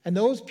 And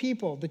those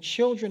people, the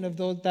children of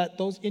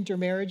those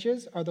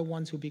intermarriages, are the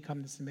ones who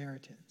become the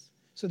Samaritans.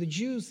 So the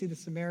Jews see the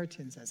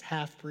Samaritans as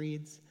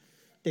half-breeds.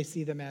 They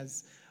see them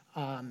as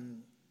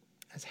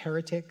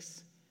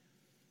heretics.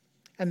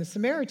 And the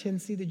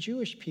Samaritans see the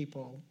Jewish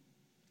people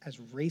as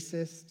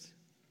racist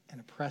and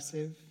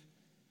oppressive.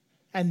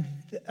 And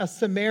a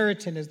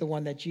Samaritan is the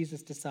one that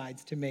Jesus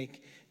decides to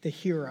make the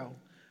hero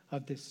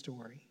of this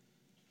story.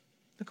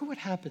 Look at what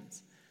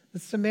happens. The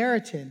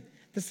Samaritan,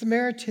 The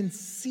Samaritan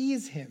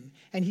sees him,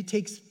 and he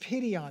takes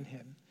pity on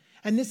him.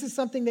 And this is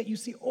something that you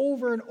see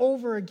over and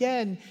over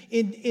again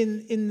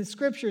in the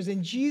scriptures,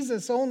 in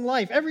Jesus' own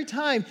life. Every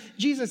time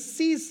Jesus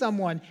sees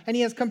someone and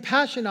he has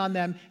compassion on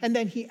them, and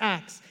then he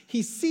acts.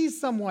 He sees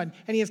someone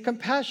and he has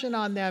compassion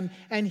on them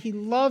and he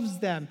loves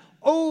them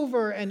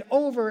over and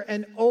over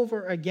and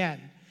over again.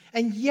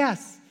 And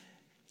yes,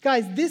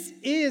 guys, this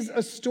is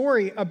a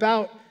story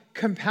about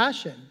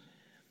compassion.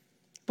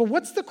 But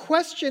what's the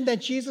question that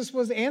Jesus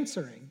was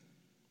answering?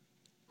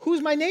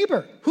 Who's my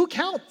neighbor? Who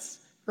counts,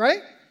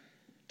 right?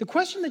 The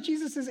question that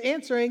Jesus is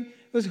answering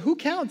was, who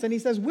counts? And he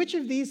says, which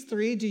of these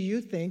three do you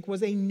think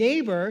was a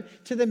neighbor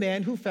to the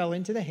man who fell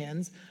into the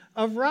hands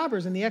of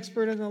robbers? And the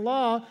expert in the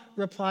law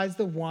replies,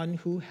 the one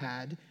who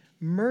had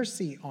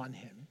mercy on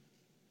him.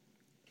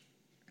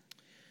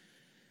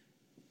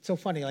 So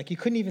funny, like you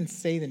couldn't even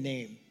say the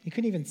name. You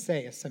couldn't even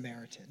say a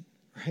Samaritan,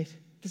 right?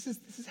 This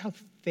is how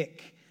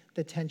thick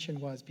the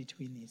tension was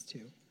between these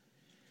two.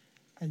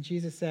 And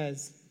Jesus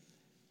says,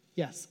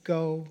 yes,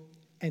 go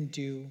and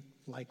do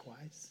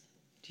likewise.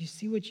 Do you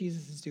see what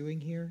Jesus is doing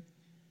here?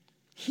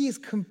 He is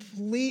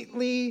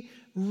completely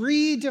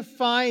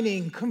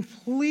redefining,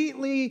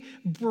 completely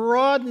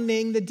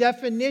broadening the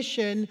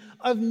definition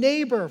of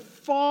neighbor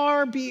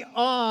far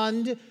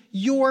beyond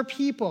your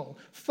people,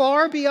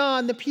 far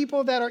beyond the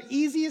people that are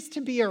easiest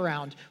to be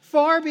around,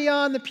 far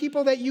beyond the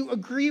people that you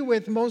agree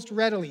with most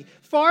readily,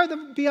 far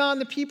beyond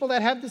the people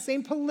that have the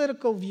same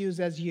political views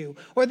as you,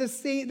 or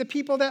the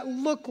people that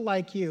look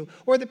like you,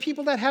 or the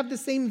people that have the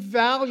same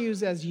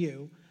values as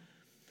you.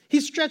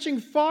 He's stretching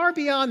far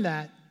beyond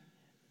that,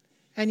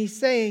 and he's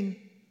saying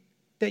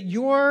that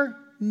your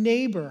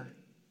neighbor,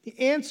 the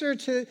answer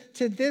to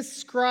this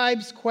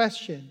scribe's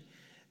question,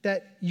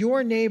 that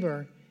your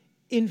neighbor,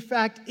 in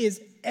fact,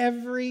 is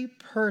every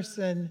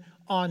person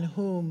on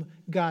whom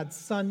God's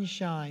sun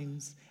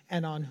shines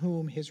and on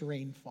whom his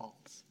rain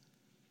falls.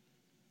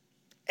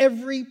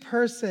 Every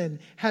person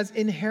has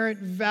inherent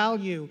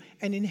value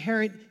and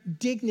inherent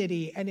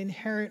dignity and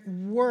inherent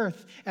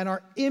worth and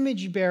are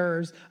image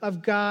bearers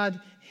of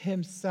God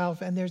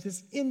himself. And there's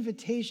this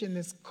invitation,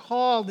 this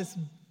call, this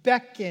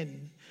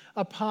beckon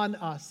upon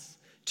us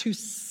to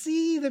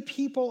see the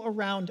people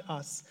around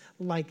us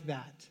like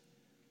that.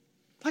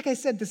 Like I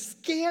said, the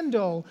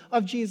scandal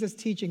of Jesus'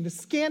 teaching, the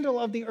scandal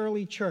of the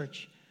early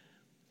church,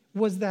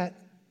 was that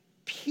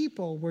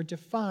people were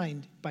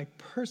defined by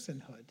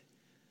personhood,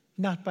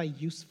 not by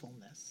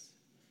usefulness.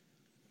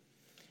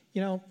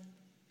 You know,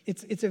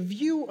 it's a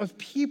view of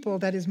people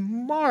that is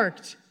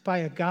marked by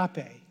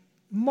agape,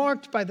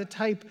 marked by the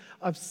type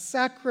of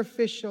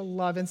sacrificial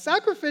love. And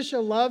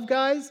sacrificial love,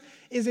 guys,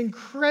 is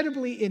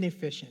incredibly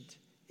inefficient,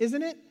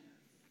 isn't it?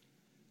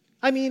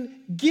 I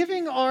mean,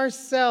 giving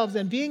ourselves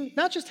and being,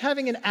 not just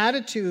having an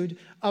attitude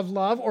of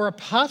love or a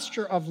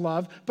posture of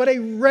love, but a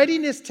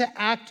readiness to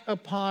act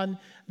upon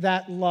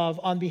that love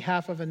on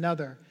behalf of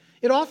another.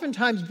 It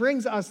oftentimes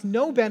brings us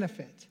no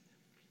benefit.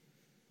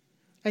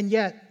 And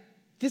yet,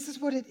 this is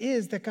what it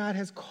is that God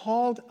has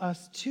called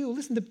us to.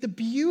 Listen, the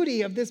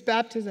beauty of this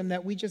baptism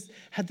that we just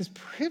had this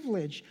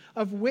privilege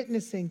of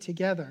witnessing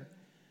together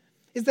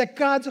is that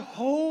God's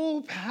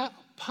whole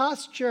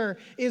posture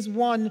is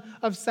one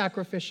of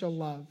sacrificial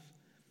love.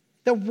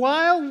 That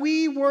while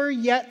we were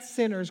yet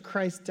sinners,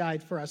 Christ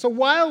died for us. So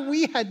while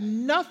we had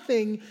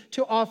nothing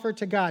to offer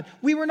to God,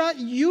 we were not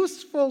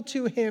useful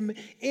to him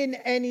in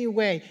any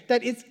way,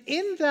 that it's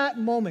in that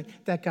moment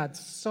that God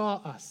saw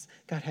us,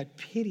 God had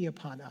pity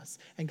upon us,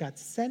 and God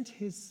sent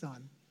his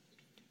son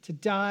to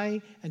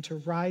die and to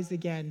rise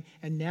again,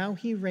 and now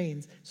he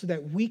reigns so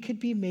that we could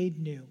be made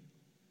new.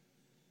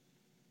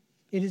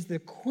 It is the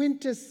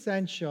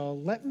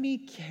quintessential, let me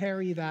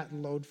carry that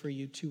load for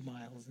you 2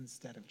 miles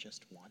instead of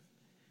just 1.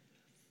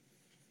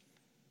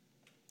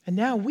 And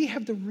now we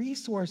have the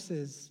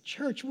resources,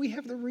 church, we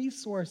have the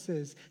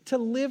resources to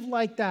live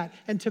like that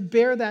and to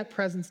bear that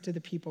presence to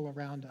the people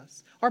around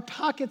us. Our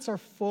pockets are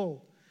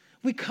full.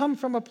 We come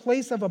from a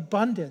place of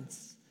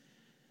abundance.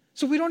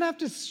 So we don't have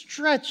to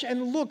stretch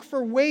and look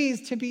for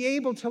ways to be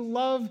able to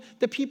love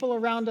the people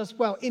around us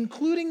well,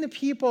 including the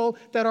people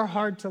that are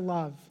hard to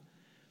love.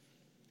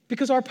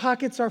 Because our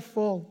pockets are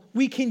full.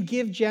 We can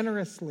give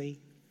generously.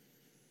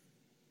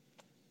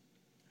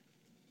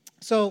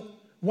 So,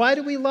 why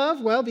do we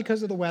love? Well,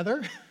 because of the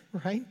weather,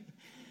 right?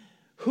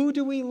 Who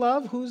do we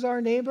love? Who's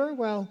our neighbor?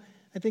 Well,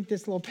 I think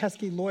this little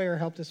pesky lawyer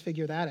helped us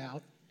figure that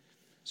out.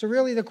 So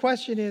really the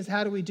question is,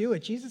 how do we do it?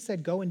 Jesus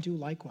said, go and do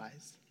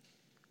likewise.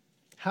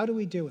 How do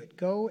we do it?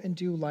 Go and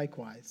do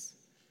likewise.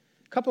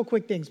 A couple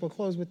quick things. We'll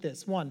close with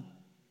this. 1,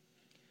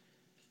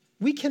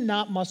 we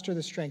cannot muster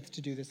the strength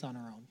to do this on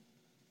our own.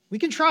 We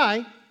can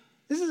try.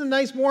 This is a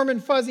nice, warm,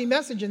 and fuzzy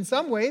message in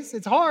some ways.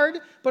 It's hard,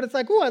 but it's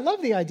like, oh, I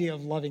love the idea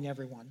of loving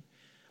everyone.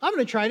 I'm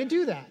going to try to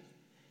do that.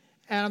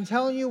 And I'm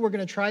telling you, we're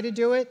going to try to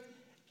do it.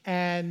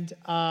 And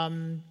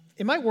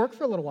it might work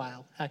for a little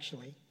while,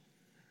 actually.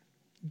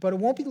 But it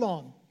won't be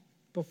long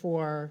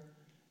before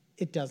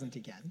it doesn't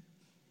again.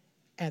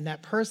 And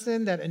that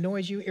person that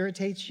annoys you,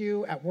 irritates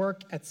you at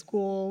work, at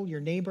school,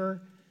 your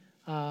neighbor,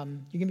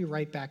 you can be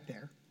right back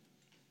there.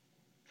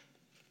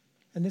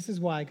 And this is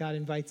why God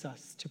invites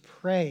us to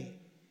pray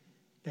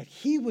that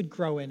he would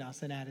grow in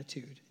us an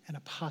attitude and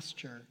a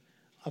posture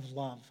of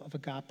love, of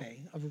agape,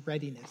 of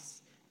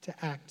readiness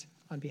to act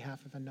on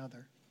behalf of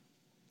another.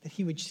 That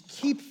he would just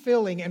keep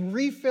filling and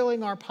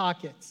refilling our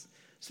pockets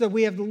so that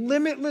we have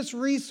limitless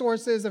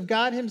resources of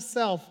God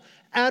himself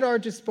at our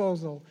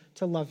disposal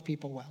to love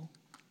people well.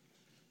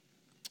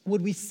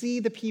 Would we see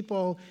the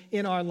people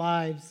in our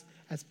lives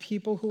as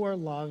people who are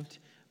loved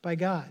by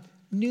God?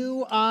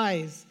 New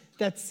eyes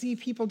that see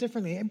people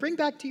differently. And bring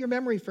back to your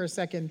memory for a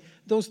second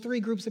those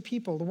three groups of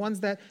people, the ones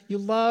that you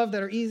love,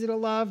 that are easy to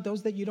love,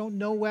 those that you don't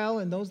know well,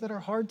 and those that are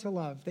hard to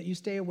love, that you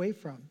stay away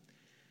from.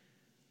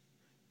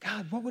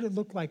 God, what would it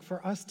look like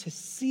for us to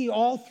see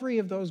all three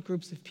of those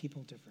groups of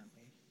people differently?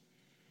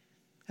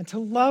 And to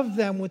love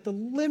them with the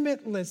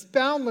limitless,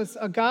 boundless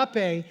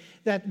agape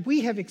that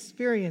we have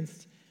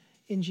experienced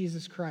in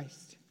Jesus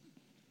Christ.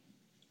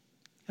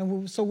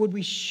 And so would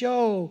we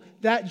show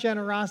that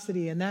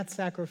generosity and that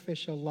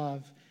sacrificial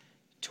love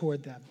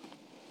toward them,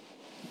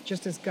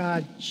 just as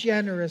God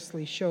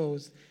generously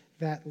shows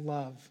that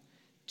love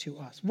to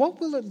us? What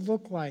will it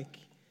look like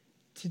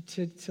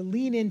to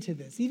lean into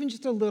this, even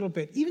just a little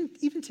bit,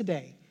 even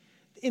today,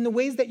 in the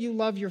ways that you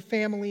love your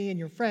family and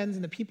your friends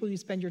and the people you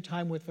spend your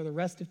time with for the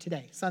rest of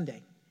today,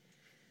 Sunday?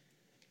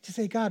 To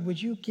say, God,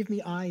 would you give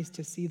me eyes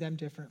to see them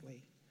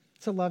differently,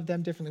 to love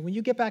them differently? When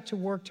you get back to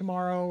work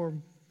tomorrow, or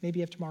maybe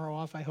you have tomorrow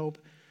off, I hope,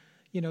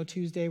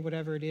 Tuesday,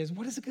 whatever it is,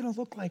 what is it going to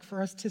look like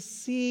for us to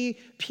see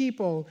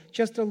people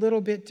just a little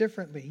bit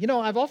differently?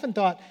 I've often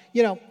thought,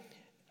 in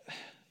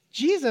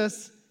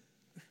Jesus'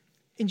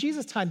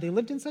 time, they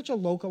lived in such a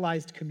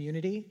localized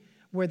community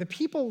where the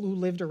people who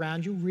lived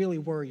around you really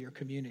were your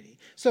community.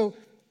 So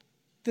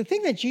the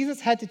thing that Jesus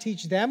had to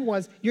teach them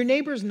was your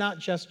neighbor's not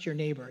just your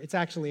neighbor. It's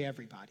actually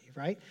everybody,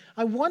 right?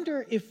 I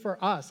wonder if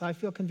for us, I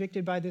feel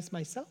convicted by this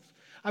myself,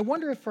 I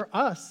wonder if for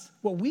us,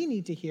 what we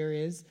need to hear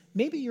is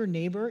maybe your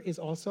neighbor is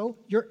also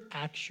your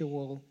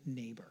actual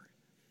neighbor.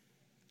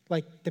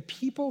 Like the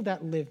people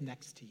that live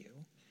next to you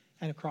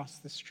and across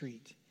the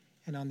street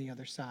and on the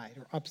other side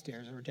or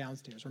upstairs or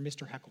downstairs or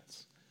Mr.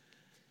 Heckles.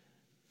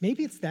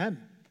 Maybe it's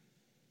them.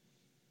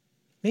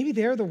 Maybe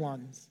they're the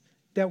ones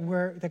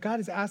that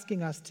God is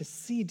asking us to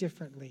see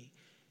differently,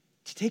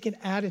 to take an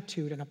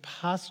attitude and a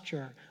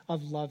posture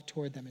of love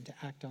toward them and to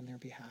act on their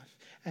behalf.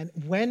 And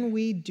when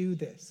we do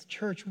this,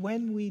 church,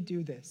 when we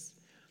do this,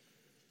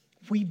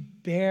 we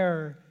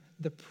bear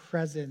the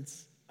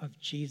presence of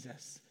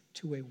Jesus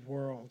to a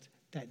world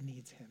that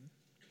needs him.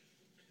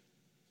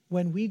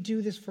 When we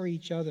do this for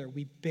each other,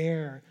 we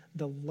bear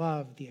the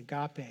love, the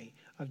agape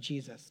of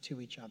Jesus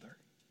to each other.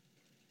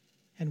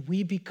 And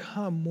we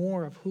become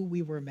more of who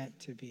we were meant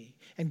to be.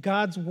 And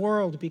God's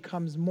world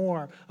becomes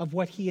more of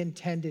what he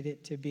intended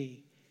it to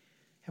be.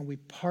 And we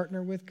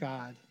partner with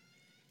God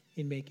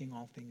in making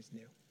all things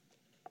new.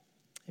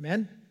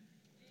 Amen?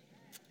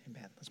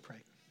 Amen. Let's pray.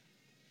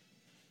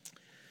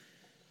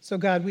 So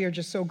God, we are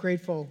just so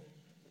grateful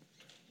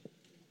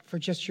for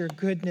just your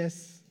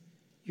goodness,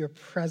 your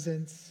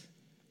presence,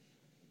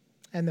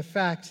 and the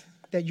fact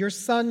that your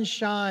sun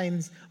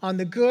shines on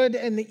the good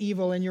and the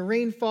evil, and your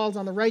rain falls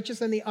on the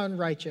righteous and the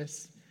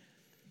unrighteous,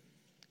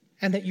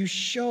 and that you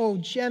show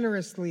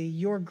generously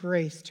your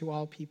grace to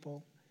all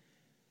people.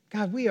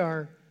 God, we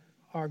are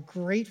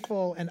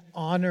grateful and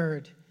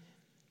honored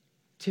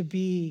to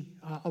be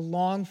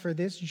along for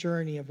this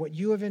journey of what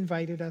you have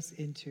invited us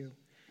into.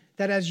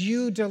 That as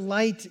you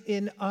delight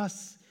in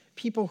us,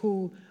 people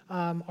who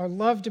are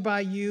loved by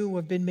you, who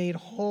have been made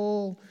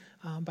whole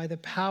by the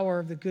power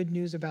of the good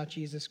news about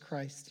Jesus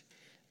Christ,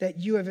 that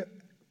you have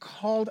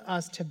called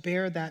us to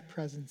bear that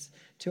presence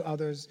to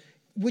others.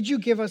 Would you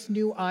give us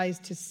new eyes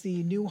to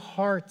see, new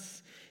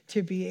hearts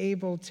to be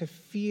able to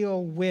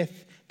feel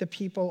with the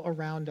people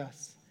around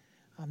us?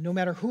 No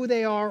matter who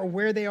they are or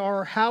where they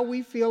are or how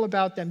we feel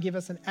about them, give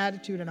us an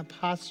attitude and a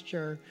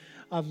posture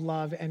of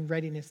love and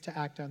readiness to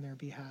act on their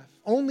behalf.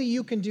 Only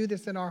you can do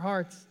this in our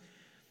hearts,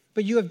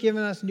 but you have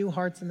given us new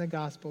hearts in the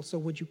gospel. So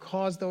would you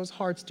cause those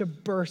hearts to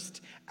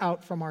burst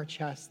out from our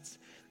chests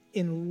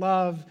in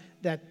love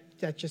that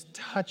just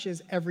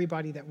touches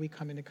everybody that we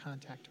come into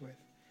contact with.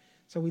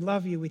 So we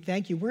love you. We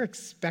thank you. We're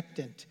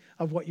expectant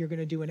of what you're going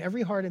to do in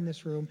every heart in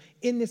this room,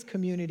 in this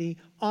community,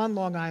 on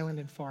Long Island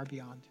and far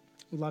beyond.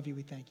 We love you.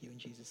 We thank you in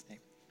Jesus' name.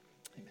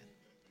 Amen.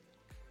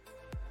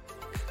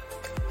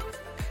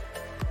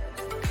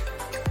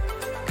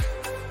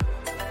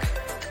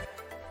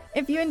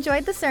 If you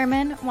enjoyed the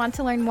sermon, want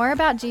to learn more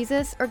about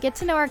Jesus, or get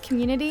to know our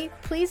community,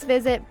 please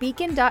visit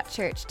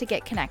beacon.church to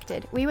get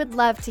connected. We would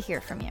love to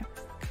hear from you.